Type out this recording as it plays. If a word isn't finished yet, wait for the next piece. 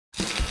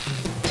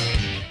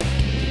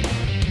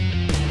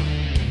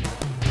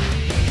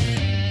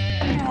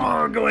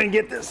going to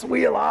get this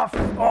wheel off.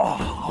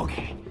 Oh,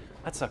 okay.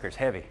 That sucker's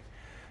heavy.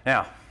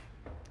 Now,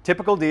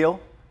 typical deal,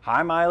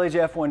 high mileage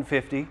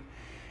F-150,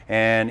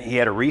 and he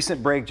had a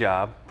recent brake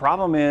job.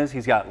 Problem is,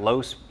 he's got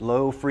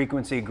low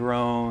frequency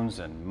groans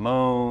and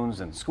moans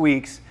and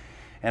squeaks,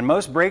 and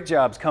most brake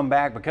jobs come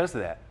back because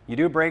of that. You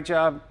do a brake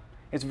job,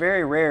 it's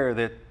very rare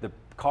that the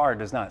car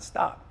does not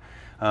stop.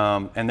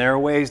 And there are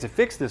ways to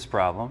fix this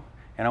problem,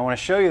 and I want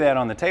to show you that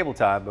on the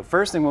tabletop, but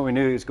first thing what we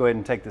do is go ahead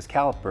and take this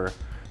caliper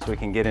so we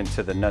can get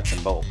into the nuts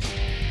and bolts.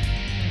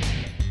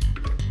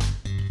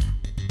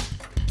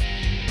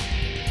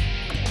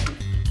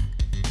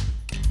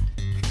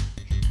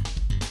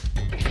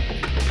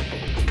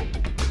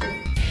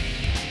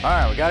 All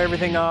right, we got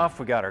everything off.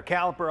 We got our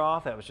caliper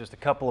off. That was just a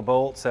couple of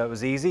bolts. That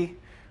was easy.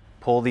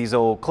 Pull these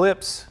old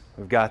clips.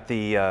 We've got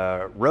the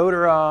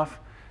rotor off.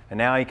 And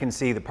now you can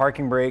see the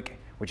parking brake,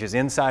 which is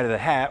inside of the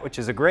hat, which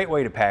is a great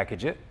way to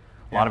package it.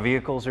 A lot of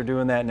vehicles are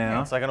doing that now.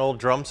 Yeah, it's like an old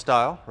drum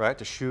style, right?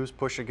 The shoes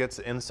pusher gets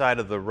inside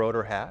of the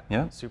rotor hat.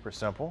 Yeah. Super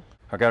simple.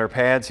 I've got our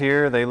pads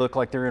here. They look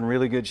like they're in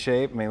really good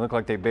shape. I mean, they look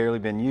like they've barely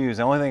been used.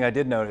 The only thing I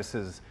did notice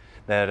is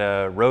that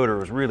rotor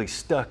was really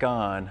stuck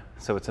on,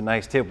 so it's a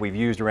nice tip we've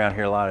used around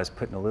here a lot, is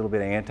putting a little bit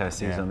of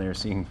anti-seize on there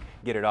so you can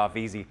get it off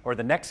easy, or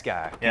the next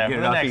guy can get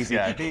it off easy.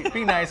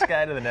 Be nice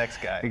guy to the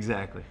next guy.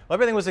 Exactly. Well,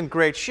 everything was in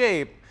great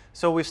shape,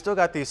 so we've still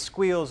got these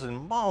squeals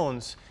and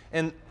moans,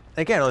 and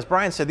again, as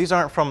Brian said, these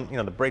aren't from,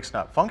 the brake's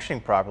not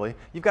functioning properly.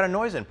 You've got a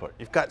noise input.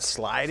 You've got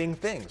sliding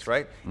things,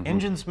 right?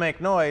 Engines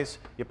make noise,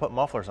 you put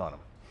mufflers on them.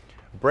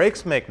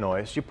 Brakes make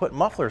noise, you put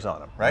mufflers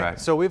on them, right?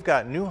 So we've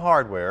got new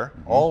hardware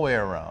all the way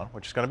around,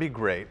 which is going to be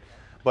great,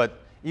 but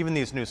even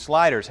these new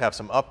sliders have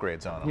some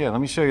upgrades on them. Yeah, let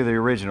me show you the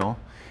original.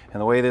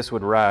 And the way this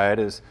would ride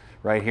is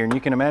right here, and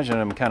you can imagine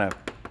them kind of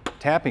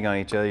tapping on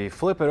each other. You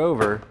flip it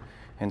over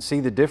and see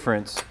the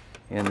difference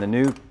in the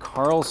new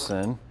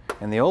Carlson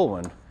and the old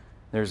one.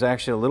 There's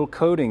actually a little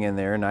coating in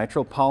there,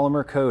 nitrile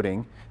polymer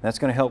coating. That's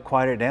going to help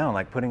quiet it down,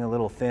 like putting a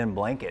little thin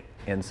blanket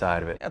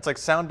inside of it. Yeah, it's like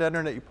sound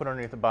deadener that you put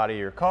underneath the body of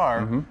your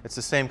car. It's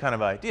the same kind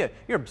of idea.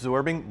 You're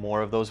absorbing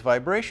more of those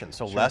vibrations,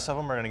 so less of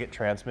them are going to get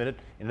transmitted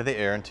into the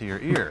air into your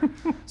ear.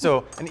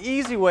 So an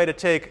easy way to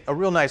take a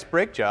real nice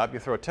brake job, you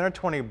throw 10 or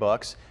 20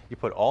 bucks, you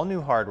put all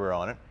new hardware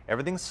on it,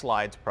 everything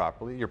slides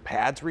properly, your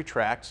pads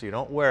retract so you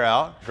don't wear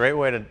out. Great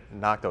way to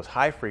knock those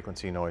high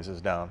frequency noises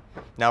down.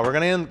 Now we're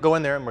going to go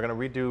in there and we're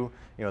going to redo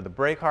the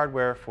brake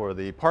hardware for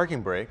the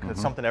parking brake.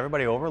 That's something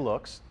everybody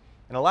overlooks.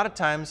 And a lot of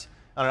times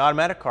on an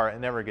automatic car, it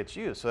never gets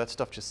used, so that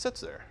stuff just sits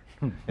there.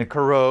 It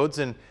corrodes,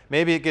 and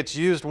maybe it gets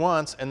used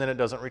once, and then it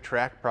doesn't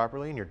retract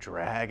properly, and you're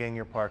dragging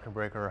your parking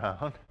brake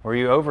around. Or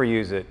you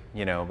overuse it,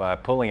 by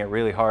pulling it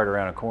really hard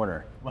around a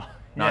corner. Well,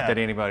 Not that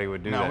anybody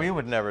would do that. No, we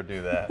would never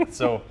do that.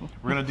 So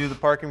we're going to do the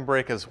parking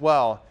brake as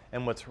well,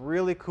 and what's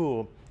really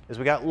cool is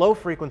we got low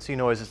frequency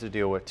noises to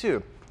deal with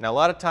too. Now a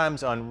lot of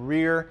times on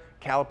rear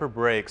caliper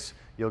brakes,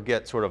 you'll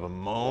get sort of a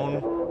moan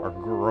or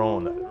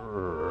groan,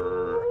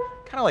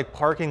 kind of like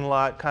parking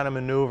lot kind of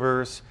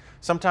maneuvers.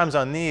 Sometimes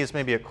on these,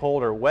 maybe a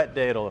cold or wet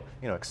day, it'll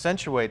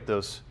accentuate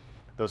those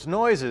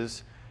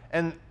noises,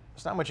 and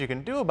there's not much you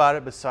can do about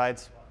it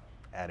besides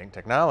adding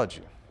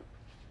technology.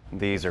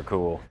 These are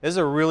cool. This is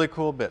a really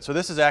cool bit. So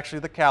this is actually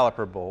the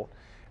caliper bolt.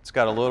 It's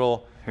got a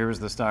little... Here's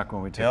the stock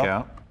one we took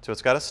out. So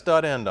it's got a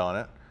stud end on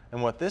it,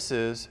 and what this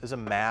is a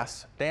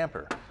mass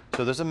damper.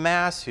 So there's a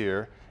mass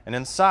here, and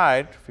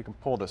inside, if we can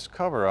pull this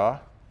cover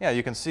off, yeah,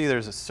 you can see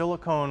there's a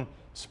silicone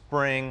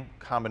spring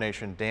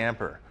combination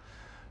damper.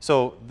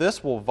 So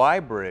this will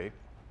vibrate,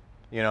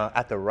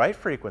 at the right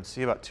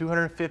frequency, about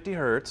 250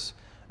 hertz,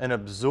 and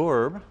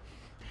absorb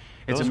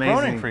those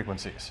groaning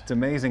frequencies. It's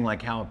amazing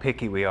like how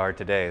picky we are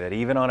today, that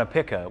even on a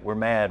pickup, we're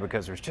mad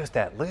because there's just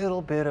that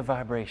little bit of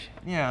vibration.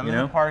 Yeah, I'm in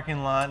the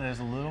parking lot and there's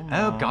a little moan.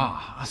 Oh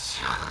gosh.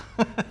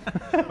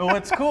 But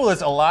what's cool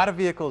is a lot of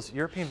vehicles,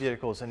 European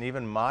vehicles and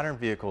even modern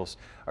vehicles,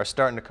 are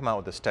starting to come out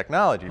with this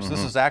technology. So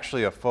this is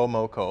actually a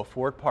FOMOCO,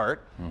 Ford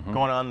part,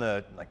 going on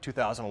the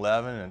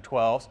 2011 and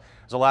 12s.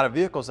 There's a lot of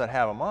vehicles that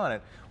have them on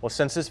it. Well,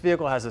 since this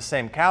vehicle has the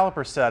same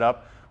caliper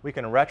setup, we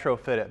can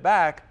retrofit it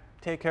back,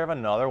 take care of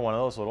another one of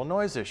those little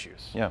noise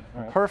issues. Yeah.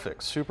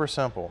 Perfect, super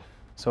simple.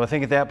 So I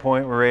think at that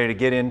point we're ready to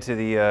get into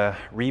the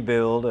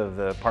rebuild of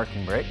the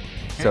parking brake.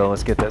 Okay. So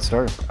let's get that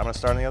started. I'm going to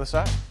start on the other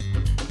side.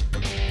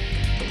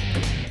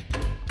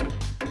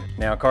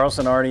 Now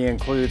Carlson already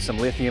includes some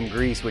lithium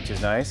grease, which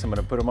is nice. I'm going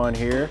to put them on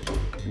here,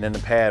 and then the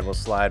pad will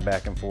slide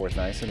back and forth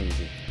nice and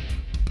easy.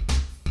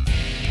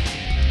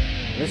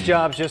 This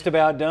job's just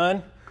about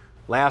done.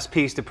 Last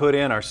piece to put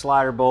in are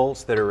slider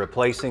bolts that are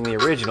replacing the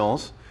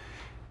originals.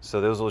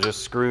 So those will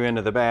just screw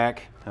into the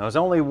back. Now there's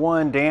only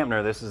one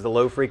dampener. This is the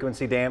low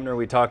frequency dampener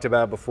we talked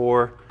about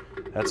before.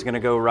 That's going to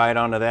go right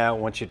onto that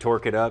once you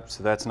torque it up,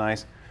 so that's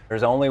nice.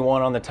 There's only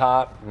one on the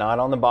top, not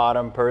on the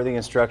bottom per the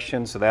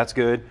instructions, so that's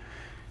good.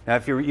 Now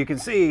if you can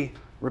see,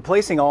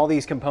 replacing all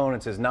these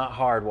components is not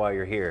hard while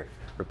you're here.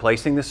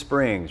 Replacing the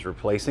springs,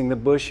 replacing the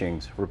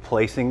bushings,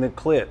 replacing the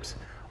clips,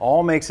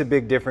 all makes a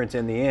big difference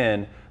in the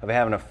end of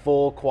having a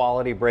full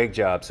quality brake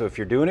job. So if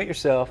you're doing it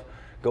yourself,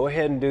 go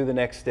ahead and do the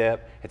next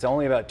step. It's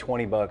only about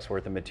 20 bucks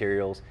worth of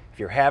materials. If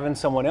you're having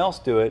someone else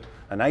do it,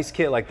 a nice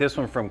kit like this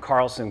one from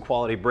Carlson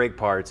Quality Brake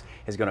Parts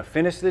is going to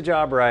finish the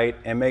job right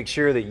and make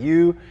sure that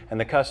you and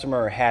the customer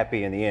are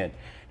happy in the end.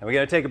 Now we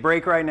got to take a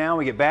break right now. When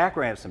we get back,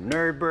 we're going to have some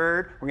Nerd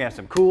Bird, we're going to have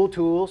some cool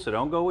tools, so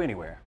don't go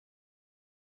anywhere.